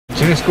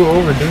Junior, scoot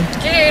over, dude.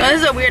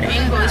 This is a weird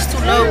angle. It's too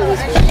low.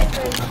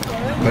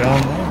 Put it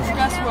on.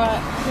 Guess what?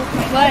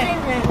 What?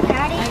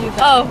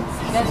 Oh,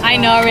 I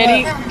know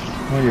already.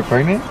 Oh, you're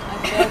pregnant? I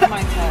failed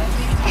my test.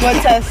 What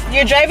test?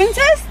 Your driving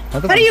test?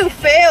 How do you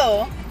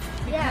fail?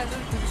 Yeah.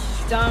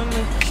 Dumb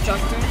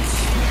instructor.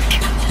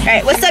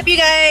 Alright, what's up, you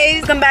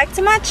guys? Welcome back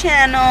to my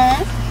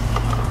channel.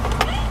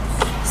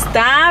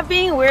 Stop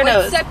being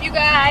weirdos. What's up, you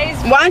guys?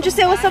 Why don't you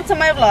say what's up to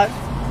my vlog?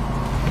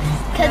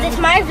 Because it's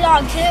my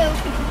vlog, too.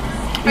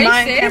 Are you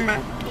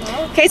serious?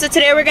 Okay, so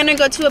today we're gonna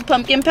go to a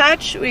pumpkin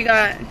patch. We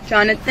got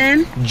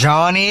Jonathan,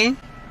 Johnny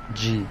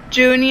G,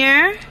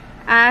 Junior,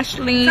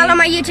 Ashley, Follow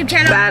my YouTube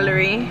channel.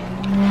 Valerie.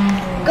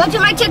 Go to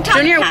my TikTok.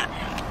 Junior,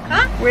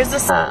 Huh? where's the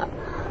sun?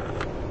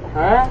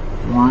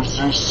 Where's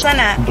the Sun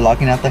at?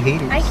 blocking out the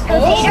haters. I It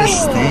haters.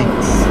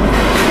 stinks.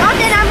 Not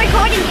that I'm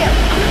recording you.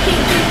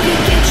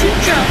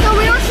 So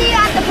we will see you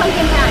at the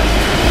pumpkin patch.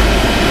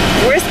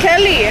 Where's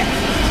Kelly?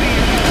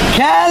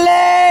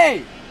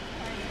 Kelly!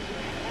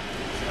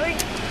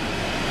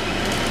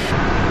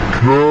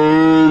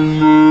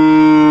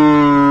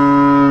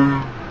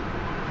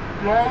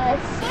 Yes.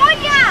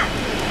 Sonia!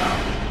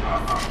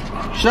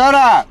 Shut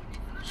up!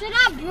 Shut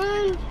up,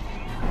 Bruce.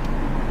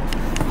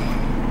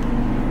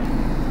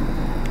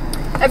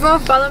 Everyone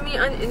follow me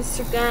on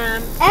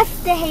Instagram.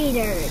 F the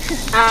haters.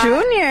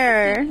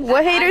 Junior,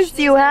 what haters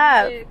do you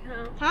have?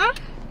 Huh?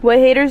 What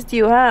haters do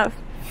you have?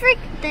 Frick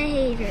the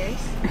haters.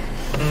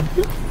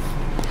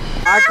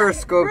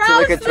 Microscope to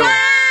look at your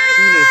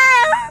penis.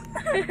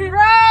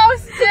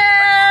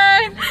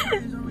 Roasted!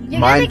 You're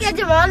Mine- gonna get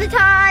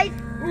demonetized.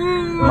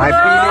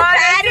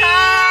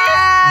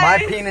 My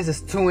penis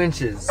is 2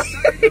 inches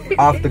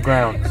off the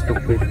ground,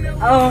 stupid.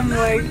 Oh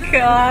my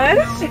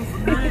gosh.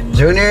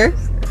 Junior?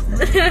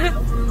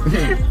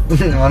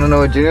 Wanna know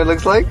what Junior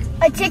looks like?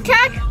 A Tic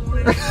Tac?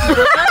 What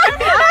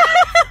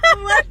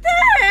the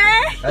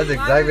heck? That's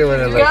exactly what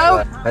it looks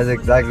like. That's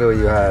exactly what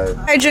you have.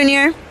 Hi,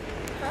 Junior.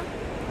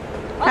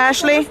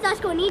 Ashley.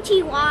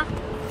 Konnichiwa.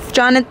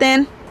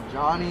 Jonathan.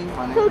 Johnny,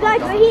 my name So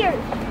guys, right here.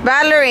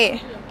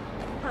 Valerie.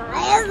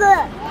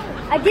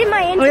 I did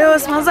my intro. Ew, it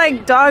smells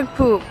like dog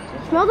poop. It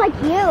smells like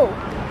you. Hey,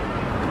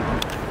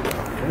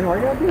 why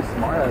you gotta be a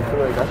smart ass?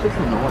 Like, that's just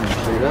annoying,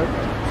 straight up.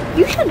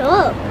 You shut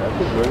up. Yeah, that's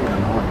just really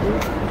annoying,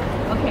 dude.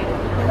 Okay.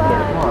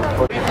 Come on,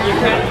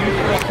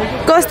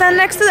 Go stand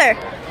next to there.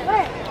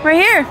 Where?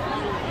 Right here.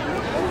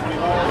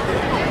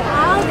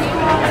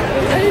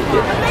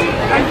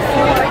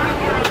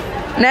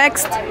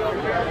 Next. Go.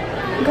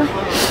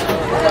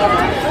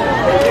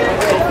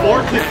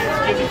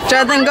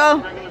 Jonathan,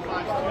 go.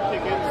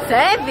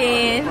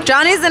 7.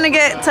 Johnny's gonna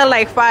get to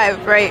like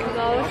 5, right?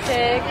 Go 6.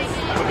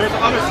 There's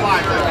other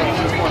slides.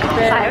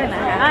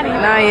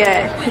 5.5. Not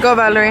yet. Go,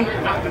 Valerie.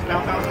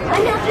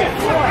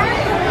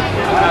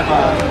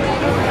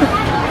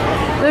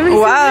 Let me see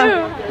Wow. you.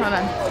 Hold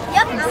on.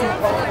 Yep.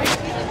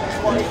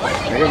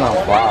 Maybe I'm on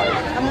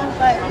 5. I'm on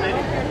 4.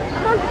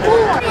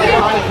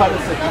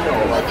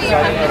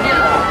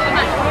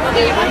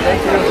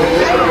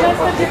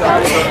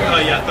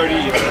 Yeah, 30.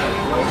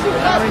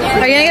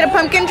 Are you gonna get a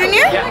pumpkin,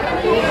 Junior?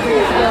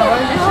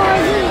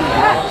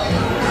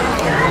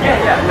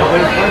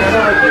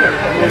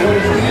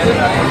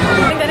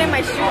 I got in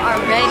my shoe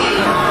already.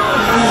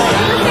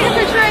 Look at the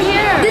picture right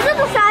here. This is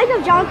the size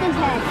of Jonathan's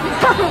head.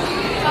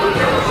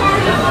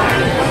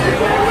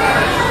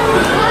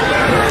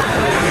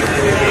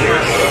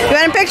 You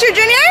want a picture,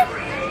 Junior?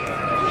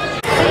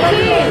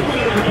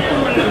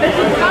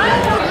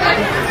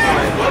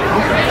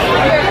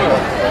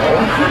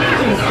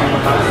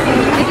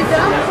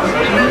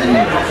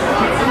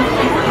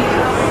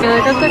 You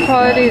look at the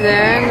quality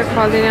there and the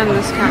quality on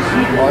this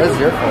camera. Oh, it's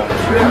your fault. I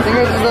think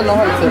I just don't know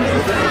how to fix it.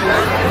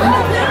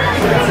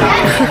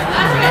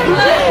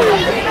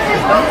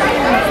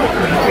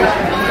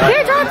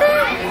 Here, Jonathan.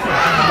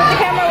 Put the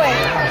camera away.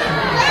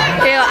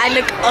 Ew, I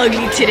look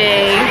ugly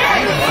today.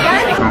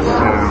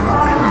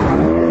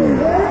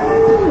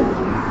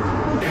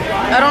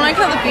 I don't like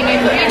how the beanie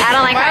looks. I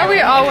don't like. Why are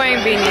we all wearing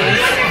beanies?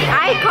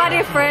 I caught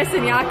it first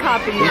and y'all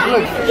copied me.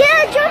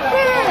 Yeah,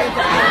 Jonathan.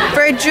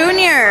 For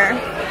Junior.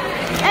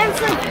 And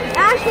for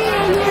Ashley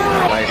and you.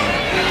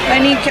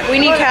 We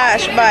need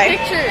cash. Bye.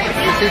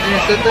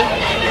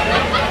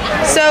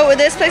 So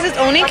this place is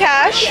only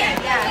cash,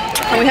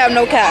 and we have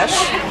no cash.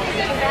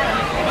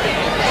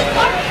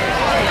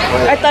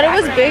 I thought it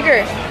was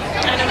bigger.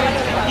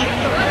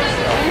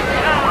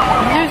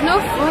 There's no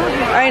food.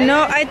 I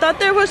know. I thought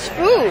there was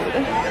food.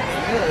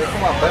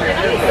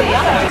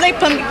 Like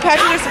pumpkin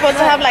patches are supposed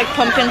to have like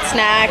pumpkin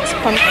snacks,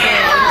 pumpkin.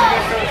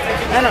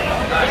 I don't know.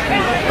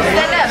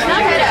 Stand up.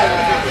 Not head up.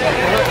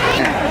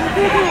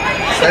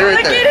 Stay right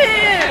Look there. at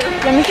him.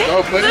 Let me see.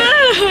 Go, put it.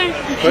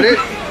 Put it.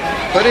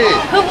 Put it.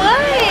 But what?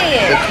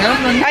 The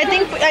camera. I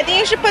think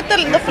you should put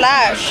the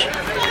flash.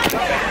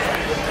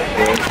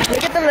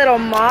 Look at the little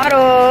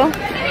model.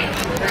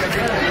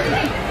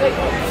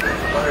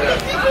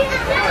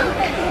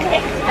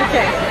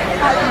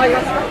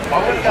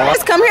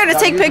 Just come here to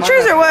take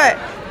pictures or what?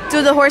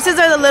 Dude, the horses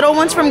are the little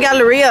ones from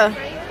Galleria.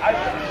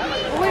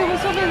 Wait,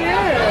 what's over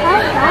there?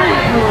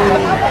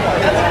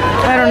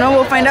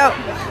 find out.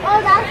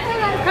 Oh, that's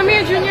the Come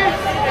here, Junior.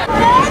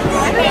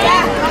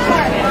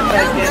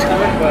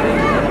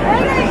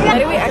 Why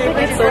do we act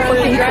like it's so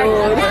fucking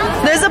cold?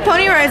 There's a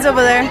pony rides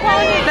over there.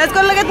 Let's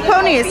go look at the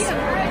ponies.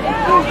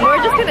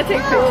 We're just gonna take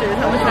pictures.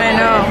 How much? I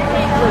know.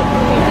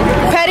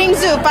 Petting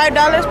zoo,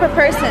 $5 per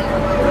person.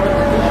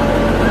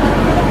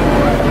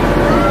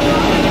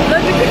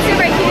 Look, we can see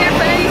right here,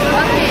 buddy.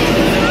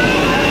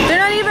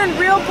 They're not even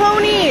real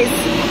ponies.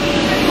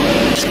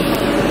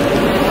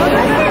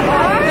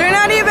 They're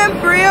not even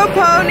real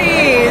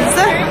ponies.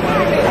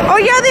 Oh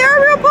yeah, they are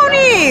real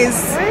ponies.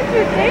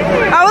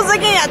 I was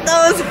looking at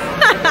those.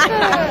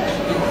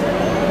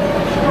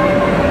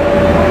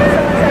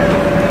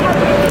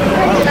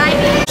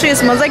 Actually, it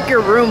smells like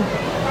your room.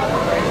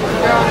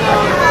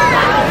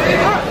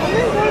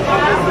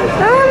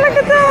 Oh, look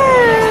at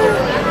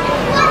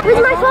that.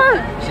 Where's my phone?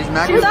 She's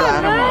not good for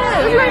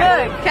animals.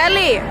 Look,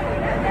 Kelly.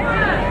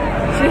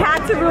 She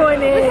had to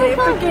ruin it.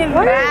 Freaking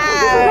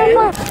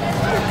bad.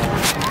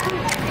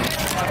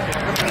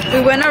 We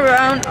went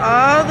around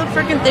all the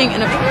freaking thing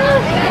in a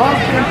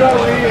Pumpkins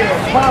over here.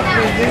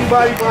 Pumpkins.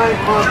 Anybody buying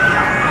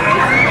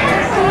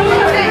pumpkins?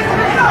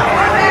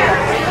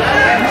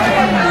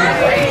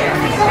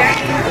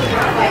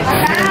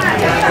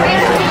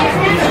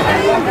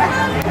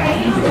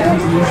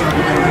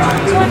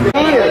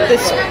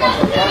 this. Is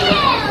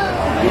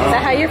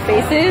that how your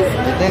face is?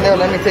 Then they'll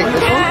let me take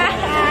this one.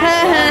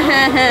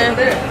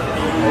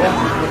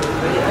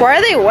 Why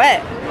are they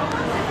wet?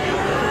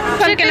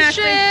 Pumpkin Chicken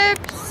Ashley.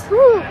 strips.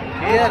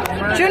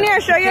 Yeah.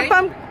 Junior, show your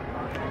pump.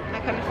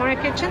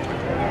 California kitchen.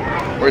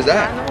 Where's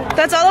that?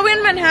 That's all the way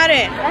in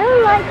Manhattan. I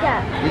don't like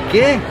that. You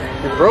kidding?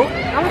 You're broke?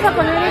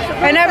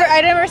 I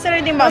never said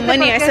anything about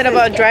money. I said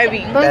about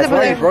driving. That's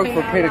why you're broke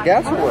for pay the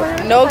gas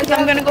for. No, because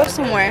I'm gonna go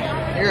somewhere.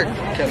 Here,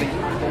 Kelly.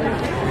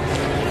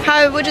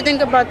 How would you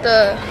think about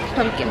the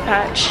pumpkin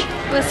patch?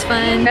 It was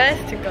fun. Guys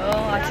to go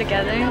all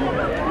together.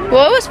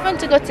 Well, it was fun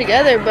to go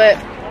together, but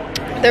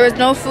there was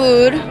no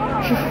food,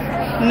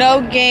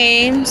 no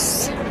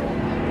games.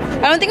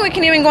 I don't think we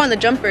can even go on the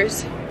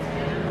jumpers.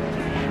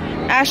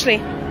 Ashley,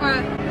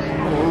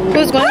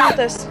 who's going with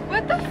us?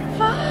 What the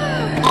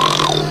fuck?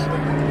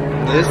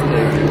 This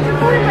nigga.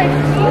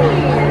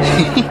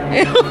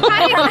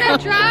 Patty's gonna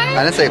drive?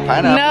 I didn't say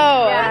pineapple.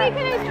 No.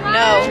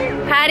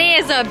 Patty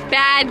is a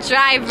bad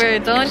driver.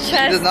 Don't trust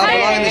her. She does not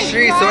belong in the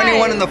street, so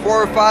anyone in the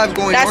 4 or 5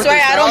 going That's north why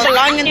or I don't south,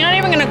 belong in. You're not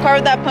even gonna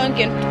carve that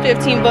pumpkin.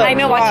 $15. I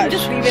know. Why Watch. don't you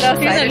just leave it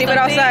outside? He's gonna leave it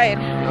outside.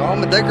 No, I'm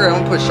gonna decorate.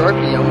 I'm gonna put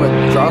Sharpie. I'm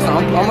gonna draw some.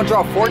 I'm gonna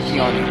draw Forky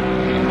on it.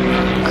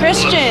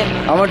 Christian.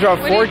 I'm gonna draw are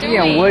you Forky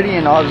and doing? Woody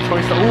and all the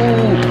toy stuff. Ooh,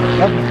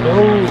 let's go.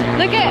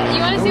 Look at.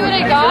 You want to see what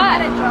I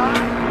got?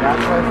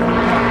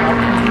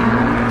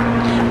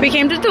 We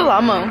came to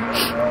Tulamo.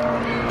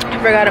 I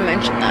forgot to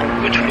mention that.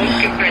 Which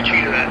pumpkin patch are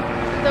you at?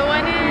 The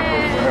one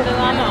in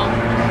Delano.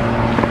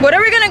 What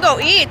are we gonna go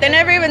eat? They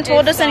never even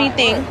told us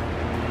anything.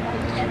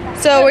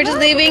 So we're just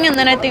leaving, and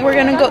then I think we're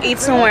gonna go eat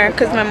somewhere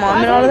because my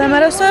mom and all of them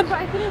met us up.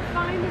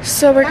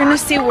 So we're gonna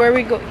see where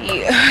we go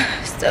eat.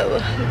 So.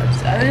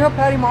 Hurry up,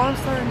 Patty. Mom's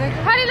starting next.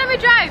 Patty, let me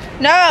drive.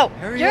 No.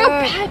 Hurry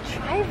up.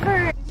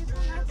 Driver.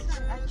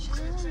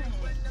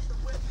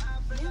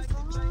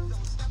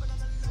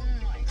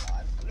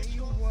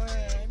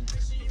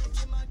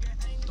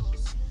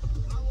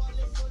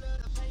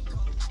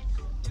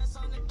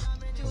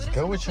 What's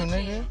good with you,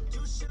 nigga?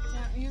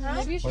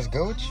 What's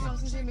good with you?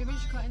 Maybe you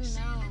should cut in and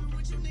out.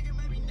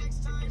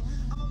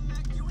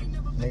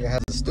 Nigga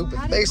has a stupid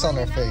face on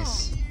their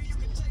face.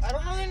 I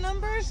don't know their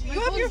numbers. You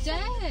have your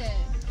dead.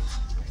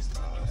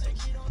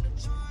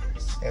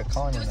 Yeah,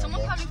 calling you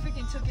Someone now, bro. probably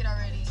freaking took it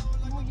already.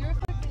 Oh, you're a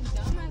fucking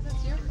dumbass.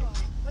 That's your fault.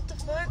 What the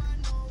fuck?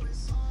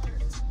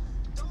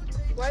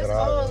 Why is Get it out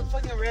all of it.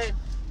 fucking red?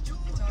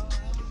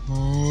 What?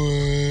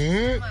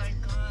 Oh my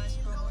gosh,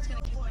 bro. It's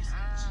gonna kick my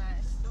ass.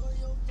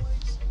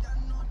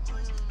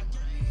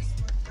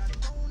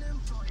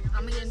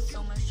 I'm gonna get in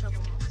so much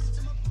trouble.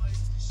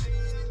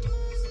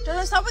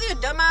 Doesn't stop with your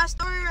dumbass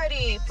story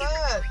already.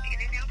 Fuck.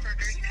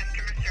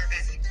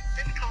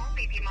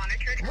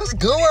 What's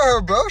good with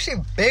her, bro? She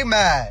big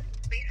mad.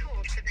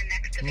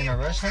 You in a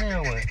rush, honey,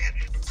 or what?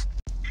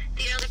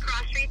 Do you know the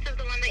cross streets of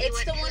the one that you It's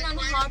went the one on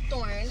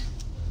Hawthorne.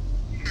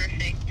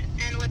 Perfect.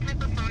 And what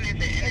type of phone is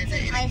it? It's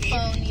an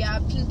iPhone, yeah,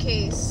 pink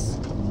case.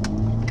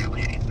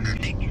 Okay,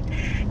 perfect.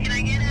 Can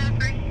I get a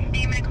first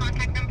name and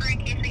contact number in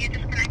case we get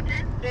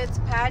disconnected? It's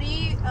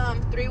Patty,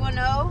 310.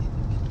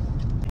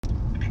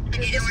 Do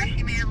you know where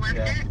she may have left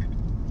Yeah.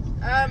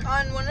 it?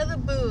 On one of the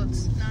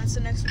booths. No, it's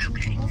the next one.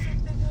 Okay.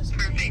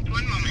 Perfect.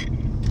 One moment.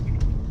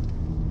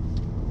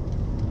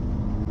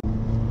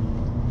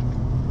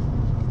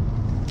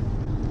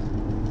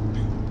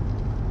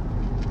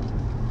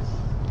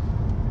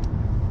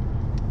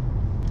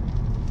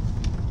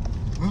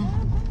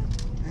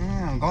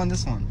 Yeah, I'm going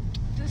this one.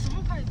 Dude,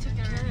 someone probably took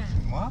it already.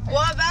 Why?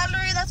 Well,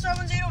 Valerie, that's what I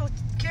want you to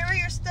carry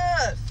your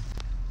stuff.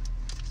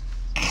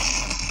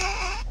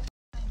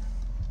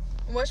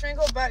 Watch me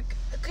go back.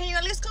 Can you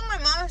at least call my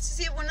mom to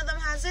see if one of them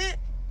has it?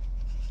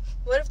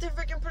 What if they're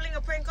freaking pulling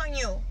a prank on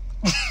you?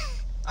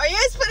 Are you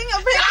guys putting a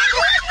prank?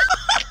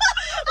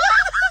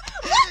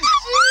 Stupid.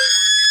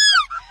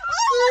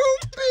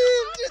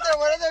 She said,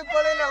 what are they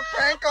putting a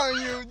prank on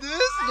you?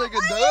 This nigga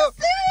dope.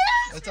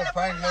 It's a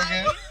prank,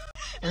 nigga.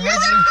 You're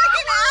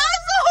fucking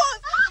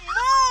assholes.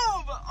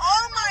 Move.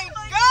 Oh my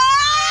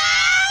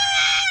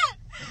god.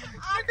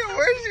 Nigga,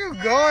 where's you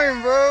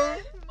going, bro?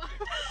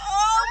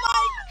 Oh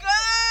my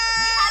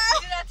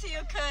god. Do that to you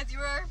because you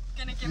were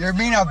gonna give You're us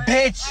being a away.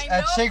 bitch I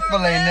at know, Chick-fil-A,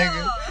 for real.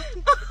 nigga.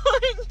 Oh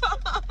my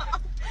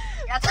god.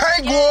 That's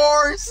Prank okay.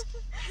 wars.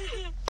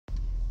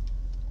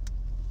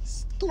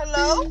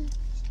 Hello?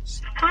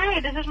 Hi,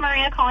 this is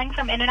Maria calling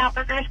from In-N-Out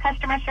Burgers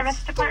Customer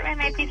Service Department.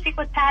 May I please speak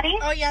with Patty?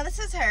 Oh yeah, this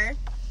is her.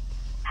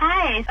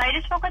 Hi, so I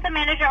just spoke with the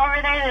manager over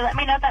there. They let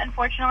me know that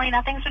unfortunately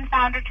nothing's been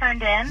found or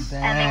turned in,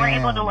 and they weren't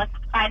able to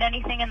find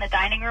anything in the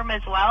dining room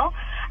as well.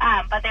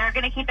 But they're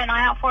going to keep an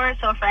eye out for it,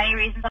 so if for any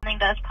reason something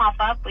does pop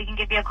up, we can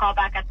give you a call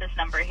back at this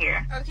number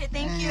here. Okay,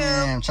 thank you.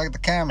 Damn, check the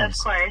Of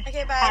cameras. course.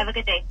 Okay, bye. Have a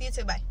good day. You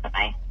too, bye.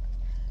 Bye-bye.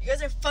 You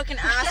guys are fucking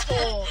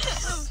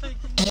assholes.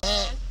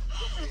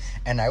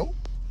 And I.